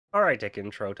Alright, tech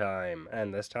intro time,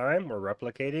 and this time we're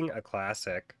replicating a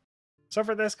classic. So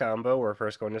for this combo, we're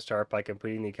first going to start by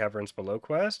completing the Caverns Below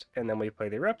quest, and then we play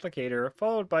the Replicator,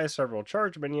 followed by several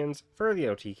charge minions for the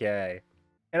OTK.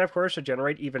 And of course, to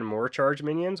generate even more charge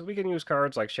minions, we can use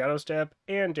cards like Shadow Step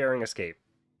and Daring Escape.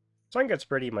 So I think that's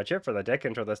pretty much it for the deck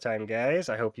intro this time, guys.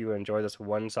 I hope you enjoy this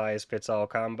one-size-fits-all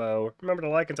combo. Remember to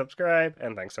like and subscribe,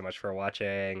 and thanks so much for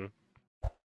watching.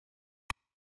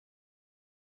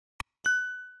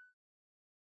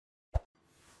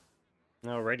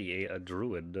 Alrighty, a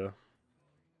druid.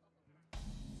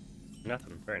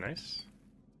 Nothing. Very nice.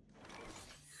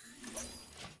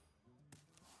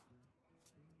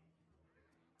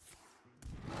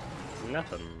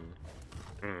 Nothing.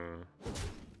 I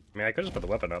mean, I could just put the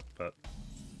weapon up, but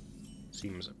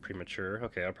seems premature.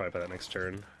 Okay, I'll probably play that next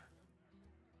turn.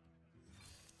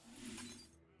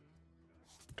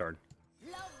 Darn.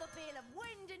 Love the feel of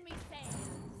wind in me sails.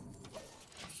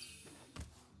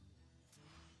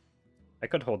 I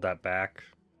could hold that back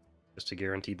just to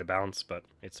guarantee the bounce, but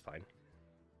it's fine.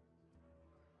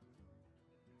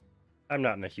 I'm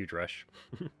not in a huge rush.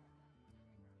 I'd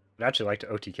actually like to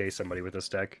OTK somebody with this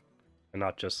deck, and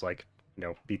not just, like, you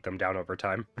know, beat them down over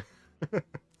time.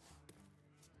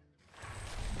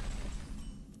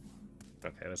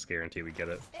 Okay, let's guarantee we get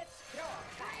it.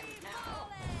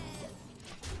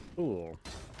 Cool.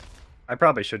 I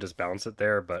probably should just bounce it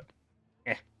there, but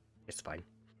it's fine.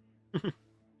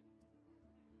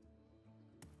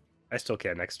 I still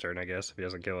can next turn, I guess, if he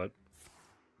doesn't kill it.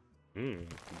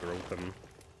 Broken.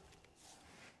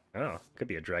 Oh, could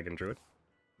be a dragon druid.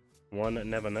 One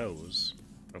never knows.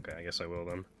 Okay, I guess I will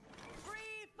then.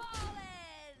 Free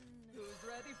falling! Who's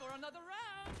ready for another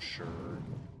round? Sure.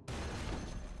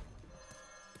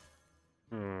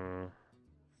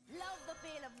 Love the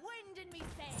feel of wind in me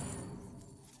sails.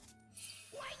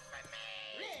 Wait for me!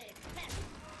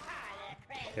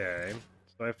 Okay.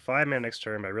 So I have 5 mana next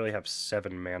turn, but I really have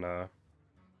 7 mana.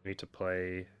 I need to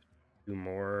play 2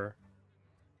 more.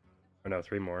 Oh no,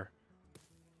 3 more.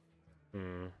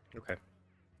 Okay.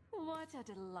 What a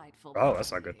delightful Oh,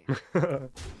 that's not good.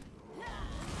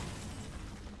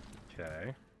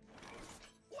 Okay.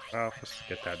 Oh, let's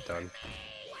get that done.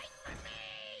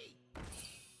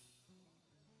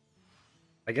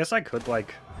 I guess I could,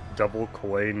 like, double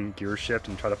coin gear shift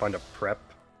and try to find a prep.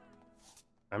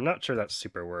 I'm not sure that's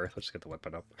super worth. Let's get the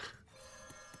weapon up.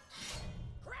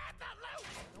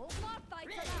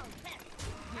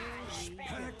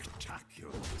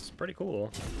 Spectacular. It's pretty cool.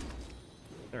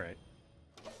 Alright.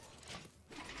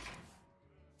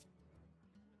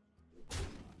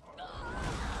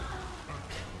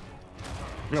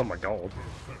 Oh my god.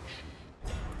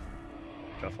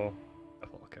 Shuffle.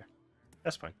 Shuffle, okay.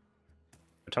 That's fine.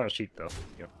 A ton of sheep though,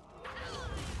 you know.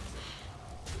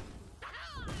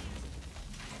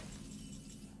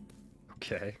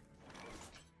 Okay.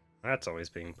 That's always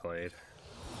being played.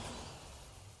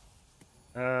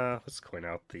 Let's coin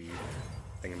out the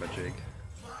thingamajig.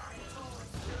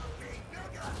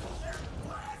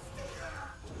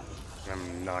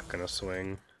 I'm not gonna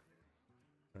swing.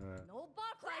 No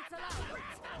bark lights allowed.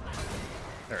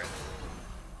 Alright.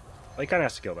 Well, he kinda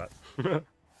has to kill that. I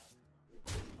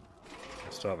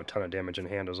still have a ton of damage in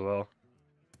hand as well.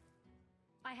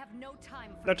 I have no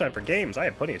time for No time for games. I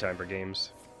have plenty of time for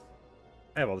games.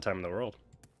 I have all the time in the world.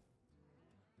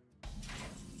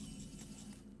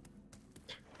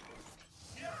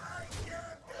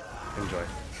 Enjoy.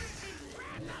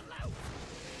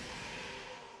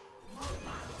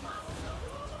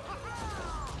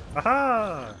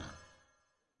 Aha!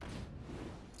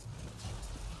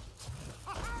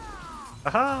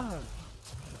 Aha!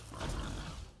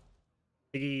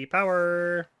 Piggy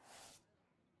power!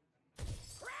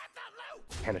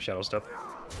 And a shadow step.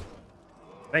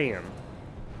 Bam!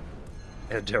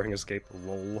 And a daring escape.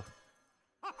 Lol.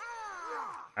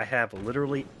 I have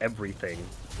literally everything.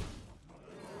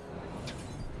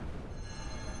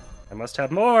 I must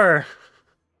have more!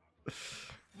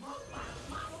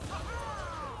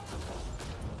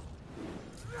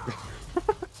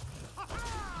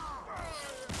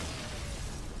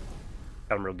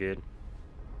 Got him real good.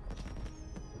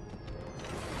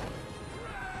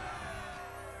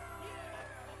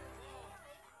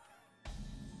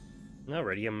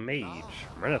 Already a mage.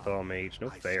 Renathal mage, no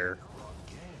fair.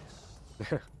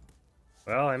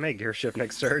 Well, I may gear shift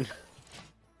next turn.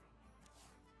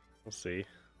 We'll see.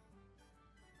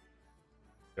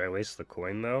 Do I waste the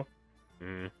coin though?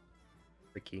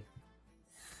 Tricky.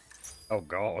 Oh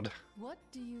god. What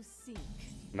do you seek?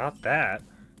 Not that.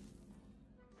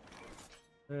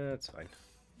 That's fine.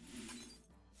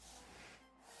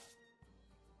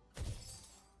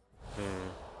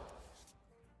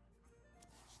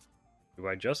 Do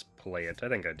I just play it? I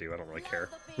think I do. I don't really care.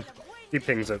 Know the fate of He wind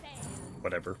pings it. and sand.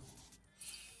 Whatever.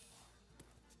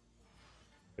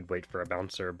 I'd wait for a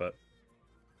bouncer, but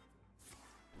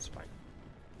it's fine.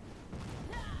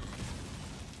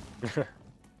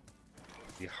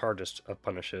 The hardest of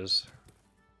punishes.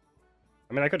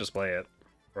 I mean, I could just play it,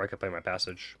 or I could play my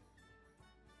passage.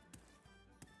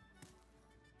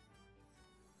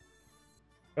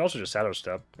 I also just shadow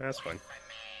step. That's fine.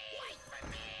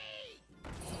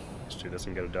 Let's do this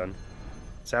and get it done.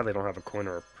 Sadly, I don't have a coin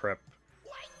or a prep.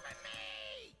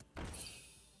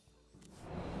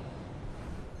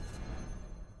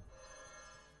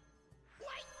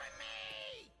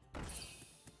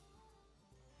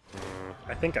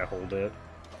 I think I hold it.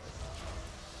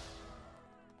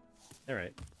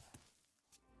 Alright.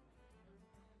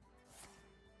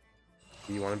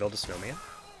 Do you want to build a snowman?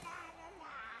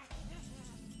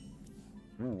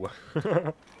 Ooh.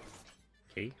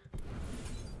 Okay.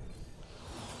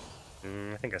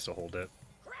 I think I still hold it.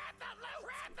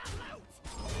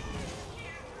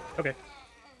 Okay.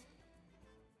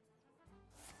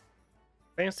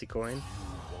 Fancy coin.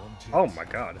 Oh my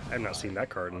god, I have not seen that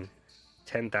card in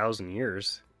 10,000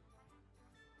 years.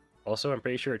 Also, I'm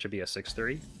pretty sure it should be a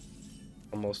 6/3.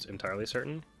 Almost entirely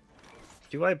certain.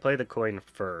 Do I play the coin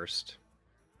first?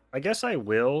 I guess I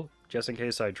will, just in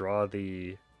case I draw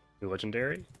the new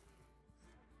legendary.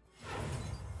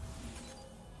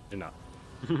 Did not.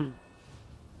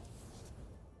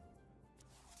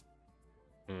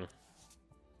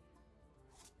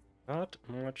 Not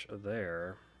much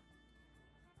there.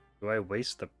 Do I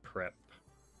waste the prep?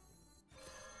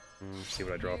 See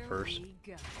what I draw first.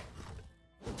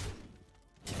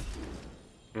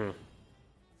 Ugh.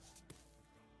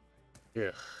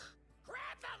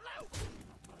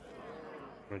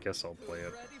 I guess I'll play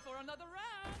it. Ready for another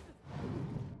round?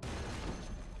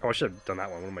 Oh, I should have done that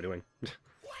one. What am I doing?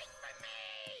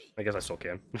 I guess I still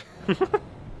can. Who's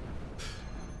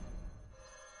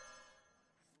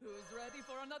ready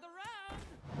for another round?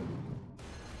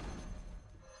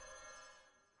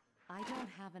 I don't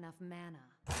have enough mana.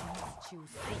 I must choose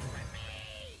safe.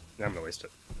 Now I'm gonna waste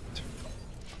it.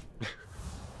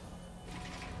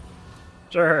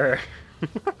 Sure.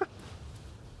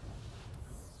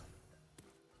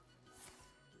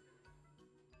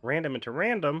 Random into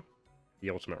random. The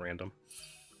ultimate random.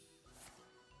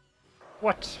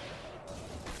 What?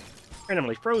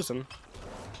 Randomly frozen.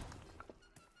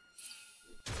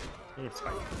 It's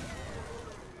fine.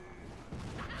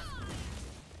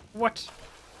 What?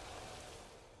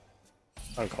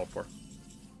 Uncalled for.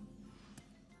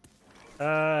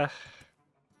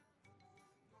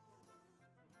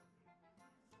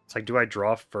 It's like, do I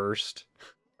draw first?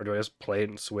 Or do I just play it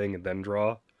and swing and then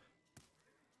draw?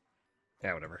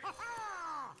 Yeah, whatever.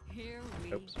 Here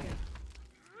we Oops. go.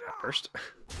 First.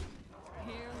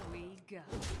 Here we go.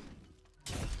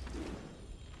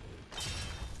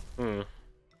 Hmm.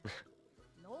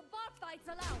 No bar fights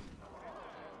allowed.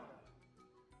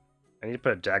 I need to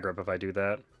put a dagger up if I do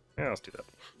that. Yeah, let's do that.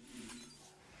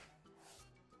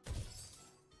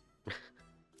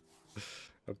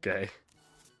 Okay.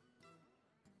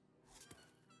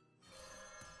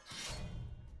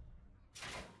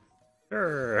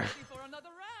 Sure. Ready for another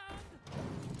round?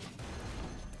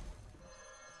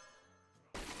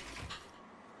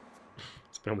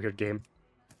 It's been a weird game.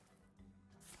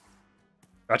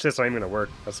 Actually, that's not even gonna work.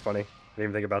 That's funny. I didn't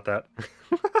even think about that.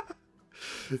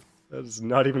 That is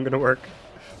not even gonna work.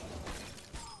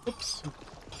 Oops.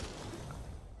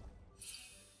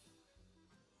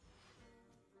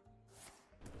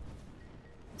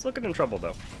 It's looking in trouble,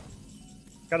 though.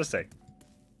 Gotta say.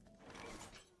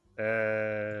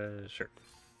 Sure.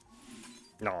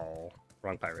 No,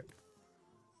 wrong pirate.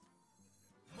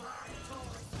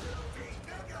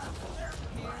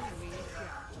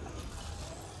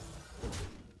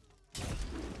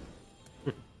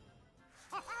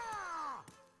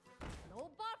 No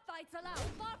bar fights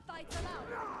allowed. Bar fights allowed.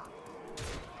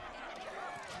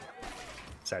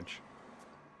 Sedge.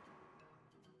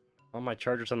 All my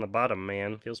chargers on the bottom,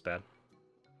 man. Feels bad.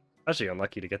 Actually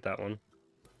unlucky to get that one.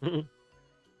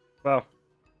 Well,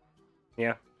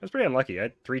 yeah, I was pretty unlucky. I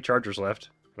had 3 chargers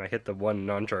left, and I hit the one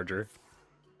non-charger.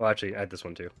 Well, actually, I had this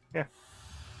one too. Yeah.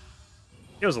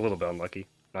 It was a little bit unlucky.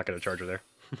 Not get a charger there.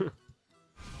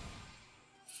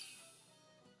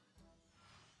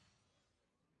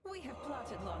 We have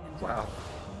plotted long enough. Wow.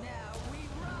 Now we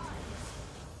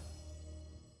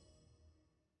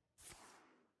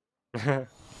rise.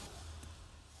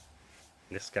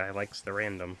 This guy likes the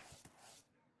random.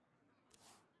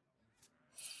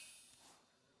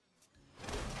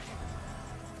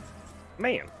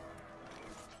 Man.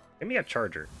 Give me a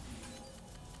charger.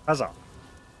 Huzzah.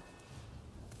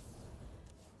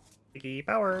 Sticky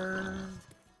power.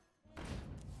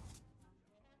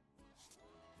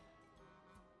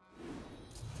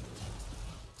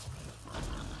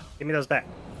 Give me those back.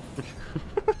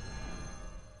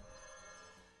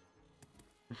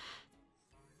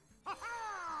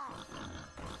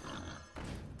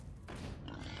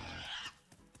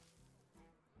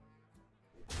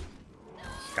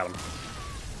 Got him.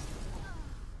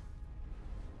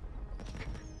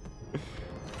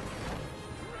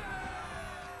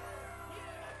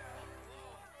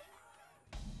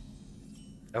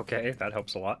 Okay, that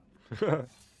helps a lot.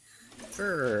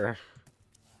 Sure.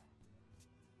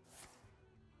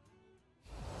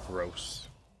 Gross.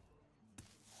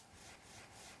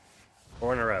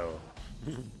 4 in a row.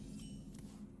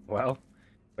 Well,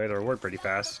 made the reward pretty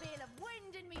fast.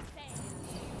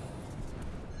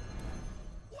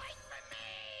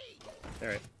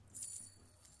 Alright.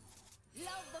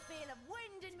 Love the feel of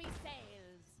wind in me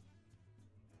sails.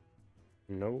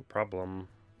 No problem.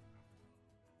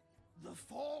 The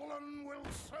fallen will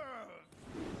serve.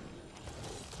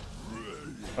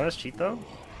 Oh, that's cheat though?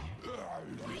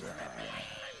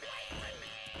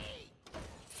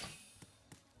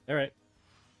 Alright.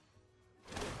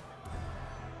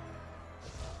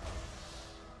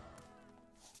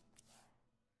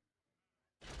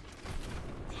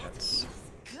 That's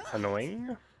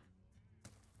annoying.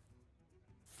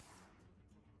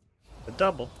 A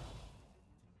double.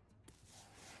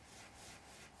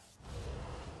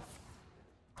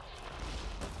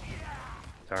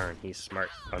 Darn, he's smart.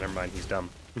 Oh, never mind, he's dumb.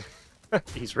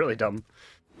 He's really dumb.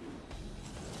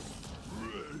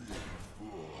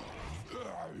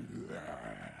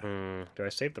 Do I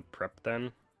save the prep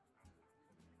then?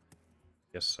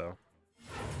 Guess so.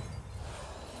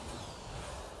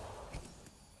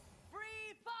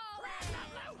 Free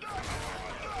falling.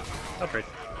 Upgrade.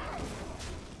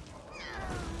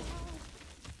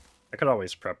 I could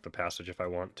always prep the passage if I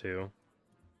want to.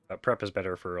 Prep is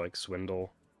better for like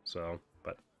swindle, so,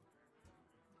 but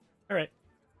alright.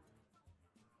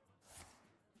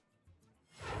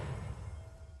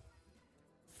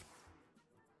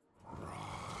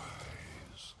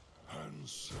 Rise and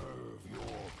serve your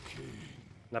king.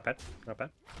 Not bad, not bad.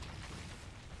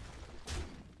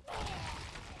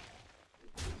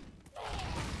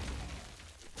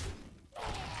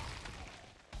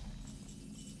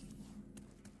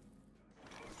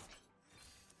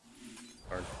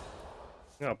 Darn.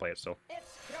 I'll play it still.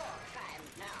 It's your time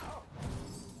now.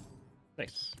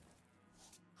 Nice.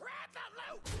 Grab the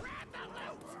loot. Grab the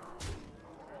loot.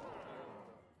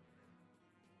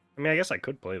 I mean, I guess I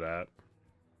could play that.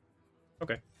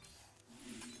 Okay.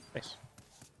 Nice.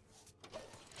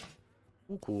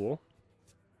 Ooh, cool.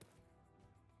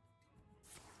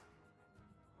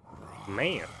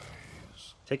 Man.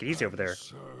 Take it easy over there.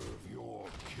 Serve your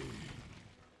king.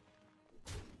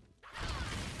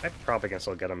 I probably can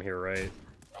still get him here, right?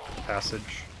 Passage.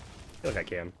 I feel like I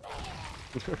can.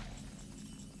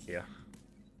 Yeah.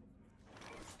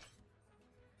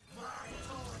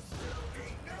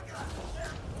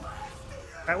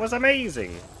 That was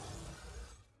amazing!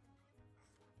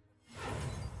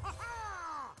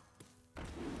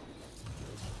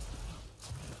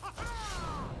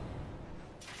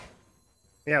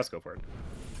 Yeah, let's go for it.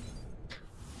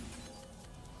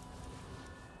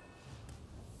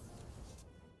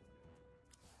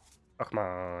 Oh, come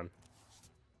on.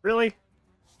 Really?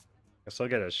 I still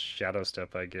get a shadow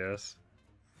step, I guess.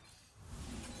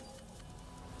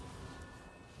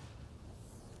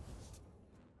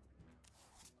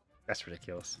 That's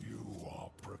ridiculous. You are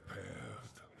prepared,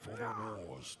 for the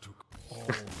wars took all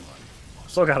life.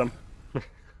 Still got him.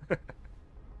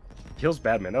 Feels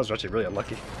bad, man. That was actually really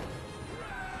unlucky.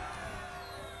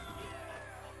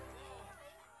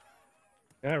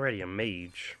 Alrighty, a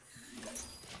mage.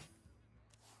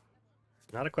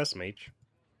 Not a quest mage.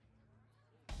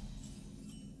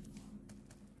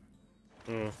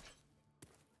 Bit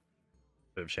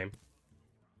of a shame.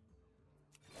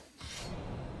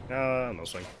 No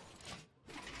swing.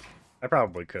 I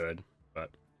probably could, but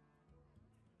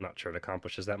I'm not sure it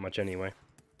accomplishes that much anyway.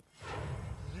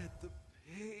 Let the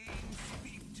pain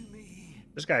speak to me.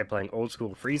 This guy playing old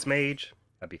school freeze mage,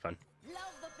 that'd be fun.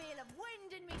 Love the feel of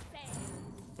wind in me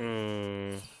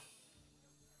sails.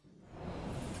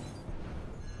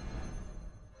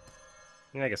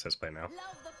 Yeah, I guess let's play now.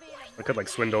 Love the feel of I could like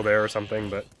swindle there or something,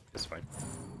 but it's fine.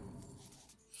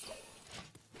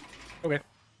 Okay.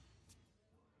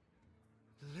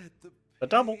 Let the A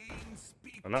double. pain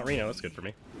speak I'm not to Reno, that's good for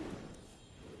me.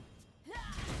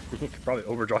 You could probably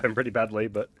overdraw him pretty badly,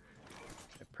 but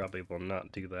I probably will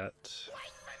not do that.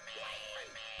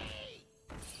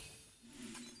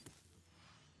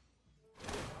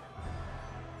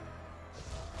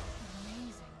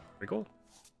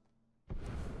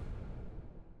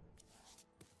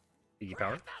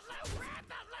 power.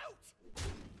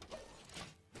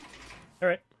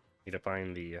 Alright. Need to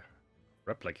find the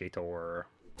Replicator.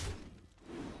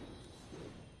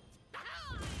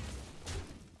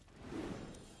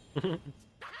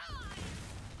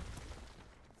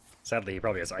 Sadly, he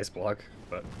probably has Ice Block,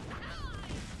 but...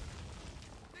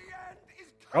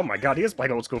 Oh my god, he is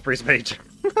playing old school Priest Mage!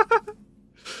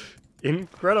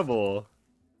 Incredible!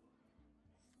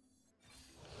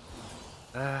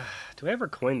 Do I ever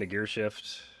coin the gear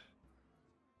shift?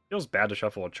 Feels bad to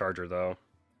shuffle a charger, though.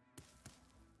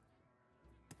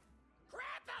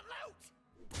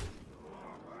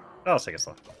 I'll take it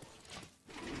slow.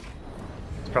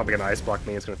 It's probably gonna ice block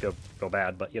me, it's gonna feel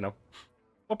bad, but you know.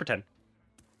 We'll pretend.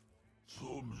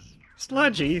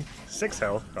 Sludgy! 6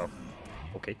 health. Oh.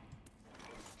 Okay.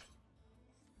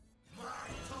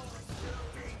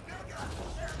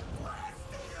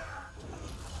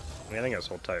 I think I was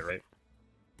hold tight, right?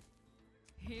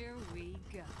 Here we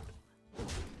go.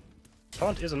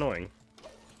 Taunt is annoying.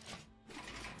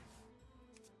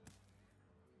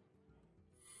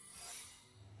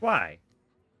 Why?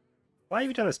 Why have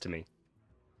you done this to me?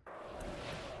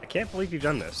 I can't believe you've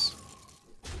done this.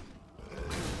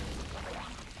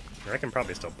 I can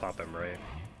probably still pop him, right?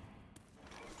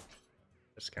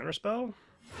 This counterspell?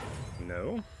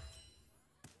 No.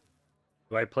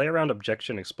 Do I play around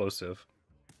Objection Explosive?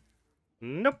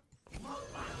 Nope.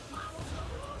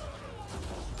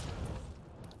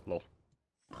 Lol.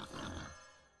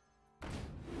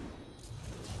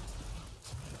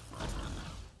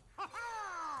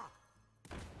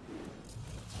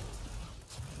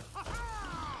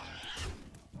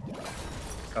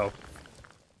 Oh.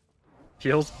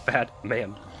 Feels bad,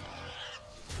 man.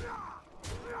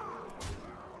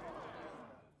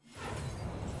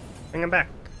 Bring him back.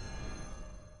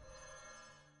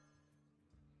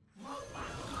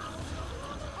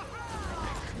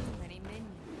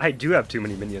 I do have too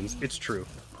many minions, it's true.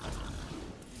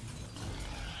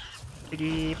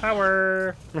 Piggy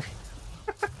power!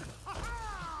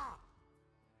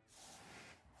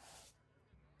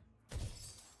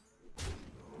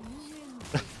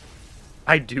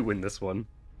 I do win this one.